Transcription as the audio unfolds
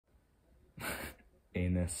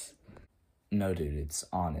Anus. No, dude, it's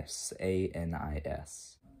honest.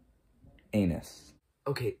 A-N-I-S. Anus.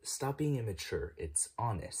 Okay, stop being immature. It's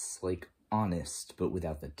honest. Like honest, but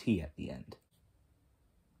without the T at the end.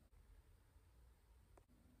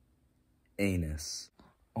 Anus.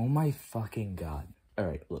 Oh my fucking god.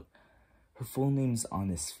 Alright, look. Her full name's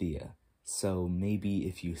Anisfia, so maybe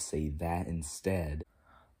if you say that instead.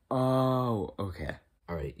 Oh, okay.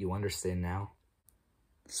 Alright, you understand now?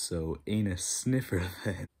 So, Anus Sniffer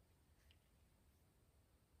then.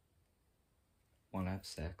 Wanna have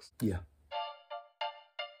sex? Yeah.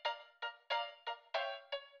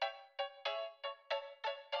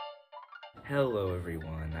 Hello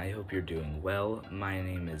everyone, I hope you're doing well. My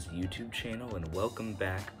name is YouTube channel and welcome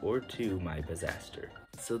back to my Bizaster.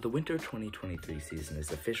 So the winter 2023 season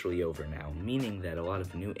is officially over now, meaning that a lot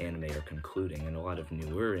of new anime are concluding and a lot of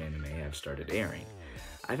newer anime have started airing.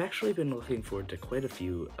 I've actually been looking forward to quite a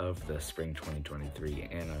few of the spring 2023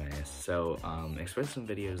 animes, so expect some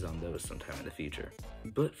videos on those sometime in the future.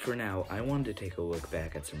 But for now, I wanted to take a look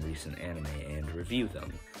back at some recent anime and review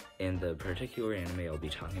them. And the particular anime I'll be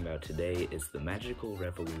talking about today is the magical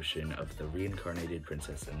revolution of the reincarnated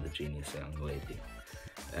princess and the genius young lady.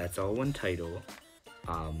 That's all one title.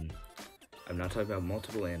 I'm not talking about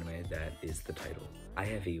multiple anime, that is the title. I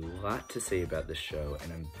have a lot to say about this show,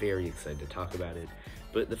 and I'm very excited to talk about it,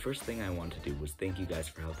 but the first thing I want to do was thank you guys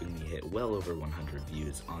for helping me hit well over 100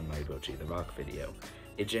 views on my Bochi the Rock video.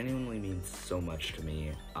 It genuinely means so much to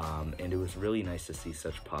me, and it was really nice to see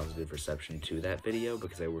such positive reception to that video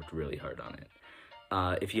because I worked really hard on it.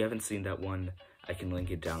 If you haven't seen that one, I can link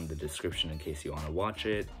it down in the description in case you want to watch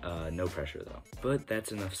it. No pressure though. But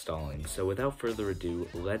that's enough stalling, so without further ado,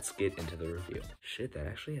 let's get into the review. Shit, that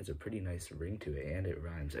actually has a pretty nice ring to it, and it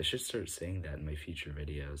rhymes. I should start saying that in my future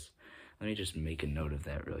videos. Let me just make a note of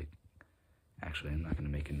that really. Actually, I'm not gonna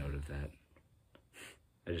make a note of that.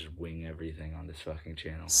 I just wing everything on this fucking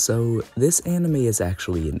channel. So, this anime is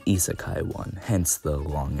actually an isekai one, hence the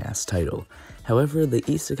long-ass title. However, the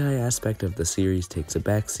isekai aspect of the series takes a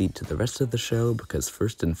backseat to the rest of the show because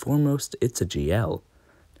first and foremost, it's a GL.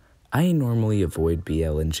 I normally avoid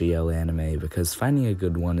BL and GL anime because finding a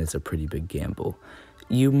good one is a pretty big gamble.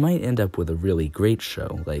 You might end up with a really great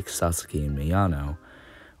show, like Sasuke and Miyano,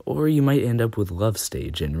 or you might end up with Love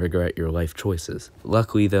Stage and regret your life choices.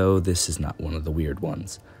 Luckily though, this is not one of the weird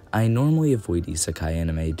ones. I normally avoid isekai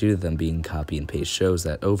anime due to them being copy and paste shows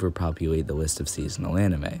that overpopulate the list of seasonal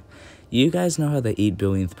anime. You guys know how the 8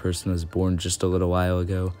 billionth person was born just a little while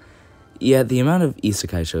ago? Yeah, the amount of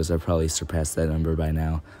isekai shows have probably surpassed that number by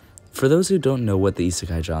now. For those who don't know what the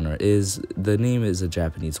isekai genre is, the name is a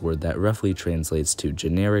Japanese word that roughly translates to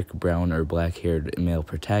generic brown or black-haired male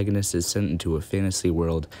protagonist is sent into a fantasy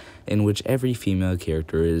world in which every female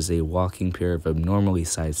character is a walking pair of abnormally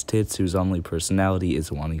sized tits whose only personality is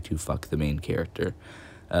wanting to fuck the main character.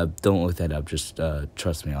 Don't look that up, just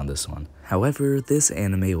trust me on this one. However, this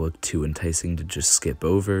anime looked too enticing to just skip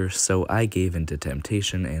over, so I gave into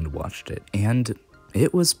temptation and watched it. And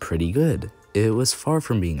it was pretty good. It was far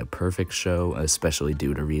from being a perfect show, especially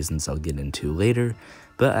due to reasons I'll get into later,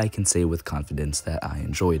 but I can say with confidence that I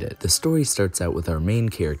enjoyed it. The story starts out with our main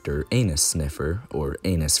character, Anus Sniffer, or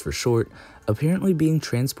Anus for short, apparently being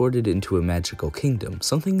transported into a magical kingdom,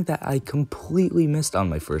 something that I completely missed on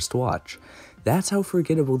my first watch. That's how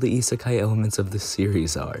forgettable the isekai elements of this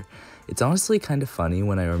series are. It's honestly kind of funny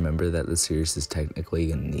when I remember that the series is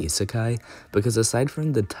technically an isekai, because aside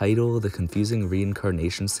from the title, the confusing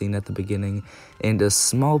reincarnation scene at the beginning, and a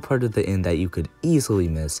small part at the end that you could easily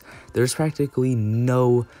miss, there's practically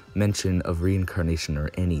no mention of reincarnation or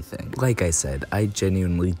anything. Like I said, I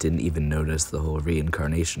genuinely didn't even notice the whole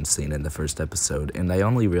reincarnation scene in the first episode, and I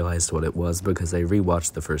only realized what it was because I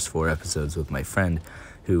rewatched the first 4 episodes with my friend,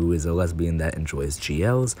 who is a lesbian that enjoys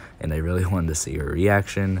GLs, and I really wanted to see her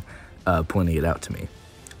reaction, pointing it out to me.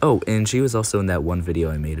 Oh, and she was also in that one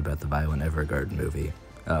video I made about the Violent Evergarden movie.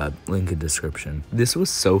 Link in description. This was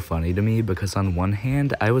so funny to me because on one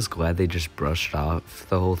hand, I was glad they just brushed off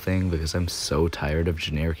the whole thing because I'm so tired of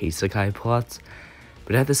generic isekai plots,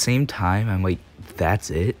 but at the same time, I'm like, that's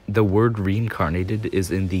it? The word reincarnated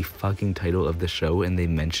is in the fucking title of the show and they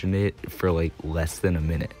mention it for like less than a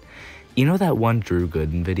minute. You know that one Drew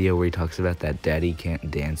Gooden video where he talks about that Daddy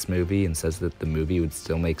Can't Dance movie and says that the movie would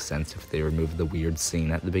still make sense if they removed the weird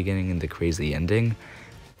scene at the beginning and the crazy ending?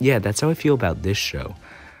 Yeah, that's how I feel about this show.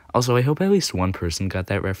 Also, I hope at least one person got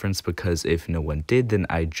that reference because if no one did, then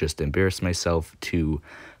I just embarrassed myself to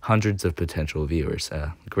hundreds of potential viewers.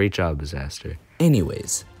 Great job, Bizaster.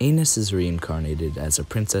 Anyways, Anus is reincarnated as a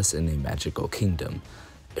princess in a magical kingdom.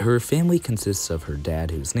 Her family consists of her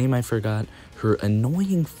dad, whose name I forgot, her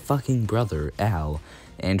annoying fucking brother, Al,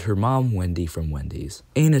 and her mom, Wendy from Wendy's.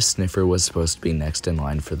 Anus Sniffer was supposed to be next in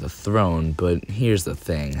line for the throne, but here's the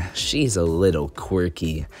thing, she's a little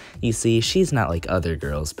quirky. You see, she's not like other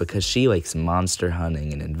girls because she likes monster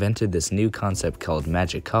hunting and invented this new concept called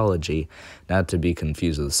magicology, not to be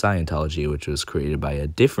confused with Scientology, which was created by a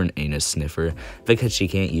different Anus Sniffer because she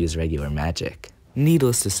can't use regular magic.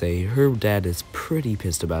 Needless to say, her dad is pretty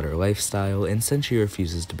pissed about her lifestyle, and since she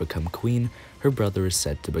refuses to become queen, her brother is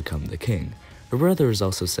set to become the king. Her brother is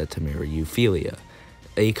also set to marry Euphelia,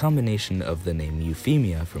 a combination of the name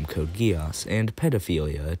Euphemia from Code Geass and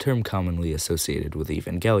pedophilia, a term commonly associated with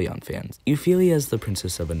Evangelion fans. Euphelia is the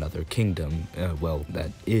princess of another kingdom, well,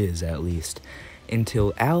 that is at least,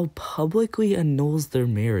 until Al publicly annuls their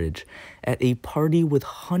marriage at a party with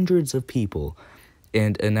hundreds of people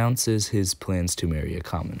and announces his plans to marry a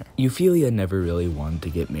commoner. Euphelia never really wanted to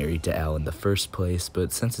get married to Al in the first place,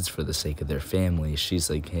 but since it's for the sake of their family, she's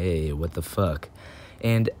like, hey, what the fuck?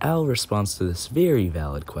 And Al responds to this very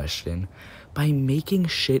valid question by making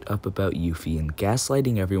shit up about Yuffie and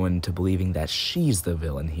gaslighting everyone into believing that she's the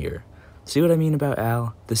villain here. See what I mean about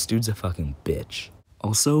Al? This dude's a fucking bitch.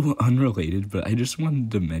 Also, unrelated, but I just wanted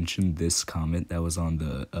to mention this comment that was on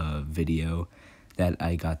the video that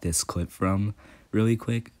I got this clip from really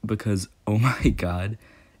quick, because oh my god,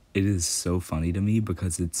 it is so funny to me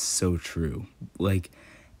because it's so true. Like,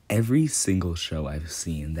 every single show I've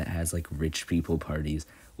seen that has like rich people parties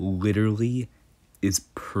literally is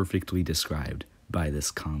perfectly described by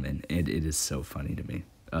this comment, and it is so funny to me.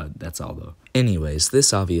 That's all though. Anyways,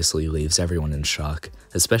 this obviously leaves everyone in shock,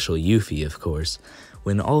 especially Yuffie, of course,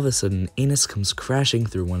 when all of a sudden Anus comes crashing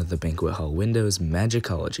through one of the banquet hall windows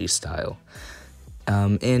magicology style.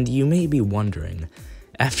 And you may be wondering,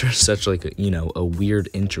 after such like, a weird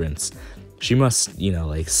entrance, she must,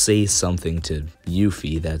 like say something to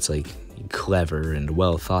Yuffie that's like clever and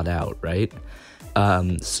well thought out, right?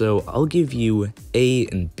 So I'll give you A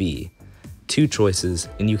and B, two choices,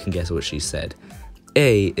 and you can guess what she said.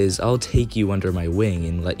 A is, I'll take you under my wing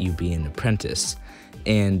and let you be an apprentice.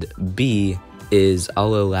 And B is,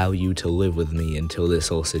 I'll allow you to live with me until this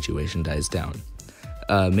whole situation dies down.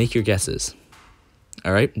 Make your guesses.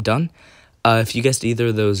 Alright, done? If you guessed either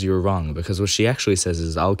of those, you're wrong, because what she actually says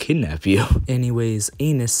is, I'll kidnap you. Anyways,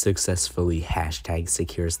 Anus successfully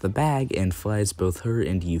 #secures the bag and flies both her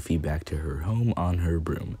and Yuffie back to her home on her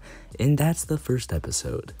broom. And that's the first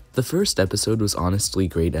episode. The first episode was honestly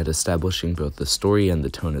great at establishing both the story and the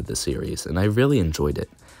tone of the series, and I really enjoyed it.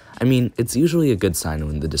 I mean, it's usually a good sign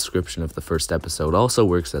when the description of the first episode also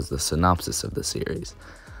works as the synopsis of the series.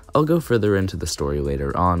 I'll go further into the story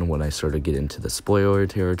later on when I sort of get into the spoiler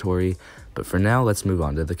territory, but for now, let's move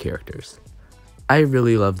on to the characters. I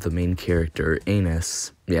really love the main character,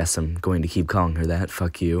 Anus. Yes, I'm going to keep calling her that,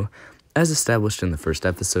 fuck you. As established in the first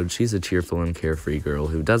episode, she's a cheerful and carefree girl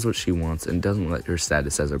who does what she wants and doesn't let her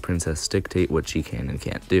status as a princess dictate what she can and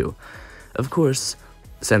can't do. Of course,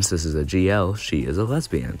 since this is a GL, she is a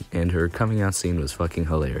lesbian, and her coming out scene was fucking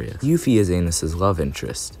hilarious. Yuffie is Anus's love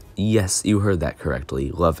interest. Yes, you heard that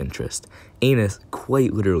correctly, love interest. Anus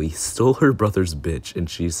quite literally stole her brother's bitch, and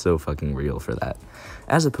she's so fucking real for that.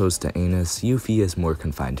 As opposed to Anus, Yuffie is more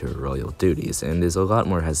confined to her royal duties, and is a lot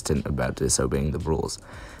more hesitant about disobeying the rules.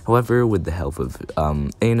 However, with the help of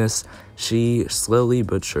Anus, she slowly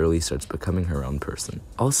but surely starts becoming her own person.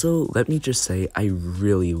 Also, let me just say, I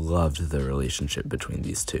really loved the relationship between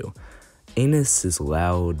these two. Anus is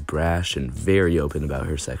loud, brash, and very open about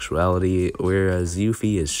her sexuality, whereas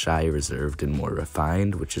Yuffie is shy, reserved, and more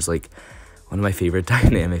refined, which is like one of my favorite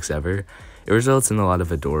dynamics ever. It results in a lot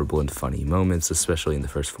of adorable and funny moments, especially in the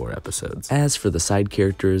first 4 episodes. As for the side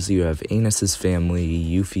characters, you have Anus's family,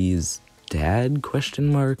 Yuffie's dad,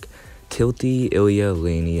 Tilty, Ilya,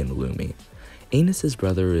 Lainey, and Lumi. Anus's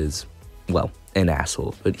brother is, well, an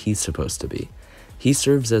asshole, but he's supposed to be. He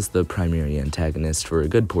serves as the primary antagonist for a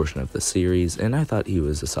good portion of the series, and I thought he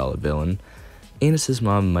was a solid villain. Anus's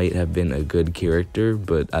mom might have been a good character,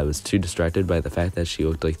 but I was too distracted by the fact that she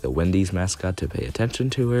looked like the Wendy's mascot to pay attention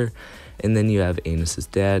to her. And then you have Anus's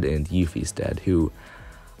dad and Yuffie's dad, who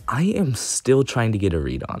I am still trying to get a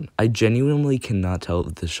read on. I genuinely cannot tell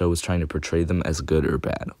if the show is trying to portray them as good or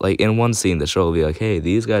bad. Like, in one scene, the show will be like, hey,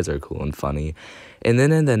 these guys are cool and funny. And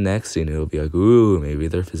then in the next scene, it'll be like, ooh, maybe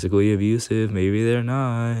they're physically abusive, maybe they're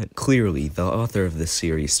not. Clearly, the author of this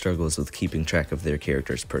series struggles with keeping track of their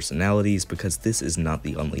characters' personalities because this is not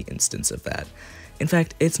the only instance of that. In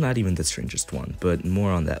fact, it's not even the strangest one, but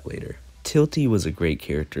more on that later. Tilty was a great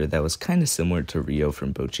character that was kind of similar to Rio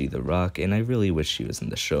from Bocchi the Rock, and I really wish she was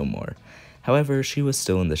in the show more. However, she was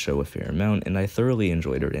still in the show a fair amount, and I thoroughly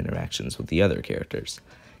enjoyed her interactions with the other characters.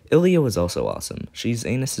 Ilya was also awesome. She's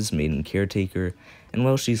Anis's maiden caretaker, and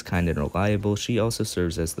while she's kind and reliable, she also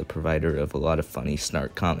serves as the provider of a lot of funny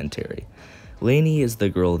snark commentary. Lainey is the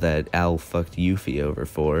girl that Al fucked Yuffie over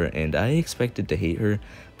for, and I expected to hate her,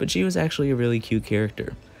 but she was actually a really cute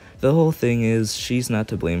character. The whole thing is, she's not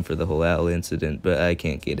to blame for the whole Al incident, but I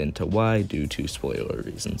can't get into why due to spoiler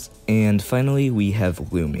reasons. And finally, we have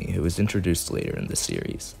Lumi, who was introduced later in the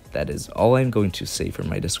series. That is all I'm going to say for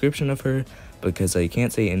my description of her, because I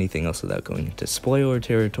can't say anything else without going into spoiler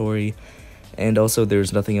territory, and also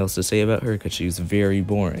there's nothing else to say about her because she's very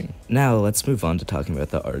boring. Now let's move on to talking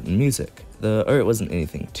about the art and music. The art wasn't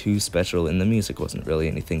anything too special, and the music wasn't really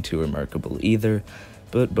anything too remarkable either,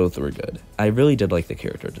 but both were good. I really did like the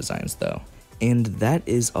character designs though. And that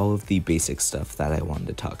is all of the basic stuff that I wanted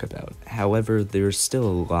to talk about. However, there's still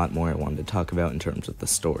a lot more I wanted to talk about in terms of the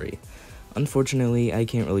story. Unfortunately, I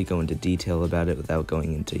can't really go into detail about it without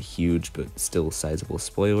going into huge but still sizable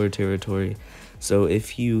spoiler territory, so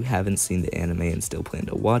if you haven't seen the anime and still plan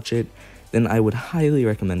to watch it, then I would highly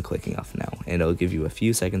recommend clicking off now, and I'll give you a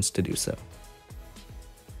few seconds to do so.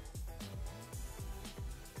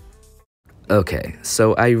 Okay,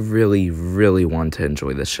 so I really want to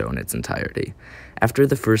enjoy this show in its entirety. After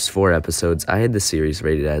the first 4 episodes, I had the series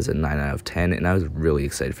rated as a 9 out of 10, and I was really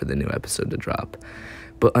excited for the new episode to drop.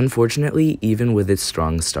 But unfortunately, even with its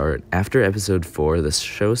strong start, after episode 4, the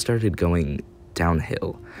show started going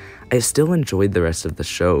downhill. I still enjoyed the rest of the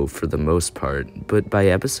show for the most part, but by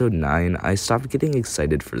episode 9, I stopped getting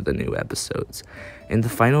excited for the new episodes. And the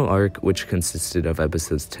final arc, which consisted of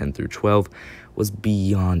episodes 10 through 12, was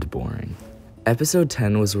beyond boring. Episode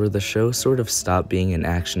 10 was where the show sort of stopped being an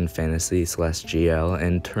action fantasy / GL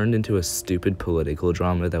and turned into a stupid political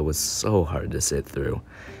drama that was so hard to sit through.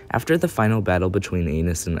 After the final battle between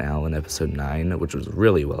Anis and Al in episode 9, which was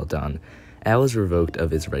really well done, Al is revoked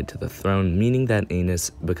of his right to the throne, meaning that Anis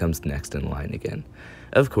becomes next in line again.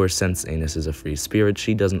 Of course, since Anis is a free spirit,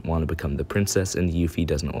 she doesn't want to become the princess, and Yuffie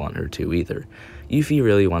doesn't want her to either. Yuffie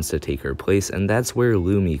really wants to take her place, and that's where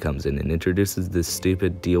Lumi comes in and introduces this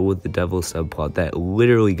stupid deal with the devil subplot that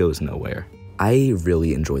literally goes nowhere. I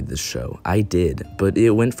really enjoyed this show, I did, but it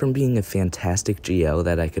went from being a fantastic GL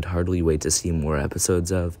that I could hardly wait to see more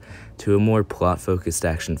episodes of, to a more plot-focused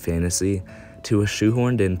action fantasy, to a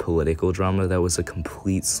shoehorned-in political drama that was a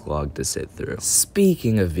complete slog to sit through.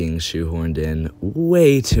 Speaking of being shoehorned in,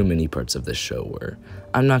 way too many parts of this show were.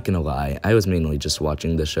 I'm not gonna lie, I was mainly just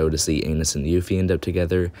watching the show to see Anis and Yuffie end up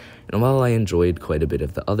together, and while I enjoyed quite a bit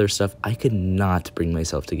of the other stuff, I could not bring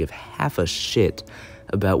myself to give half a shit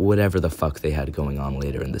about whatever the fuck they had going on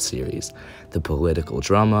later in the series. The political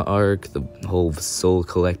drama arc, the whole Soul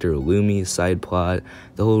Collector Lumi side plot,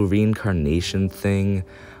 the whole reincarnation thing,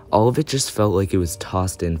 all of it just felt like it was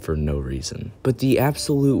tossed in for no reason. But the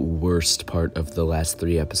absolute worst part of the last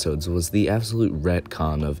 3 episodes was the absolute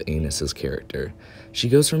retcon of Anis's character. She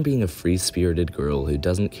goes from being a free-spirited girl who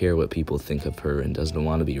doesn't care what people think of her and doesn't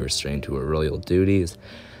want to be restrained to her royal duties,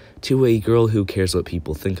 to a girl who cares what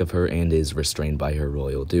people think of her and is restrained by her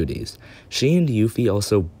royal duties. She and Yuffie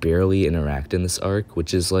also barely interact in this arc,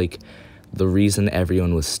 which is like the reason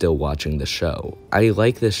everyone was still watching the show. I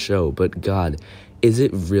like this show, but god, is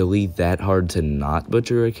it really that hard to not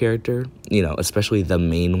butcher a character? You know, especially the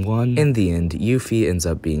main one? In the end, Yuffie ends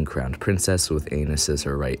up being crowned princess with Anis as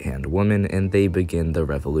her right-hand woman, and they begin the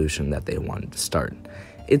revolution that they wanted to start.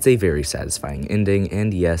 It's a very satisfying ending,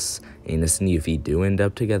 and yes, Anis and Yuffie do end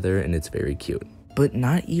up together, and it's very cute. But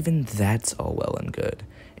not even that's all well and good.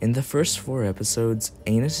 In the first 4 episodes,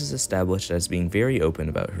 Anis is established as being very open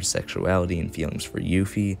about her sexuality and feelings for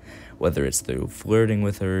Yuffie, whether it's through flirting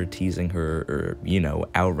with her, teasing her, or, you know,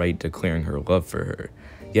 outright declaring her love for her.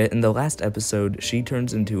 Yet in the last episode, she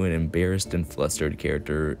turns into an embarrassed and flustered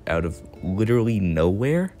character out of literally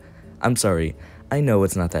nowhere? I'm sorry, I know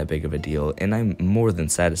it's not that big of a deal, and I'm more than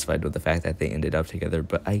satisfied with the fact that they ended up together,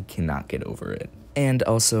 but I cannot get over it. And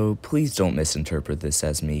also, please don't misinterpret this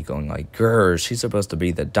as me going like, grr, she's supposed to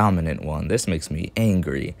be the dominant one, this makes me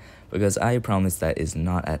angry, because I promise that is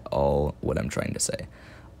not at all what I'm trying to say.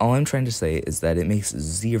 All I'm trying to say is that it makes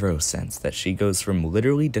 0 sense that she goes from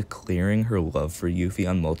literally declaring her love for Yuffie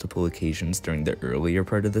on multiple occasions during the earlier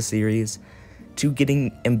part of the series, to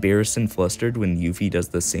getting embarrassed and flustered when Yuffie does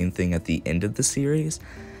the same thing at the end of the series.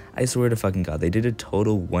 I swear to fucking god, they did a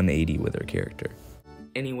total 180 with her character.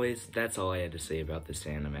 Anyways, that's all I had to say about this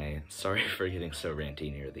anime. Sorry for getting so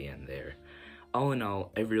ranty near the end there. All in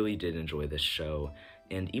all, I really did enjoy this show,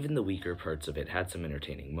 and even the weaker parts of it had some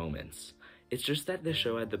entertaining moments. It's just that this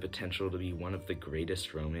show had the potential to be one of the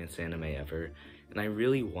greatest romance anime ever, and I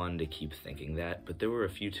really wanted to keep thinking that, but there were a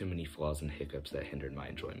few too many flaws and hiccups that hindered my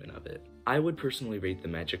enjoyment of it. I would personally rate The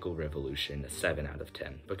Magical Revolution a 7 out of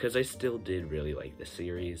 10, because I still did really like the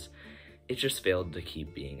series. It just failed to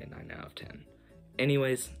keep being a 9 out of 10.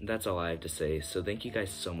 Anyways, that's all I have to say, so thank you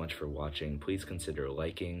guys so much for watching. Please consider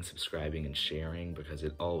liking, subscribing, and sharing, because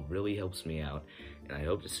it all really helps me out, and I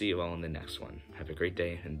hope to see you all in the next one. Have a great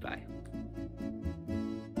day, and bye.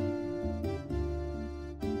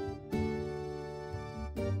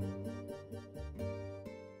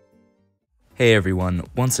 Hey everyone,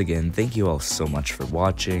 once again, thank you all so much for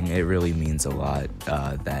watching. It really means a lot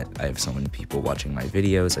that I have so many people watching my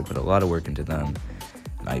videos. I put a lot of work into them.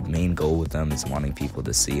 My main goal with them is wanting people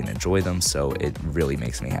to see and enjoy them, so it really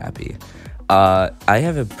makes me happy. I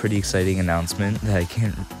have a pretty exciting announcement that I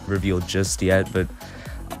can't reveal just yet, but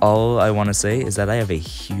all I want to say is that I have a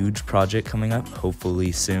huge project coming up,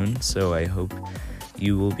 hopefully soon, so I hope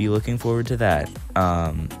you will be looking forward to that.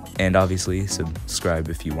 And obviously, subscribe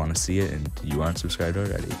if you want to see it and you aren't subscribed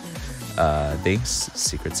already. Thanks,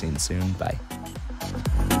 secret scene soon, bye.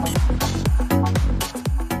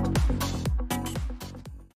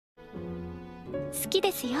 好きで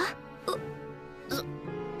すよ。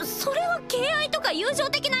それは敬愛とか友情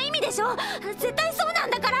的な意味でしょ。絶対そうなん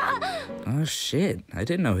だから。 Oh shit, I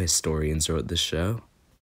didn't know historians wrote this show.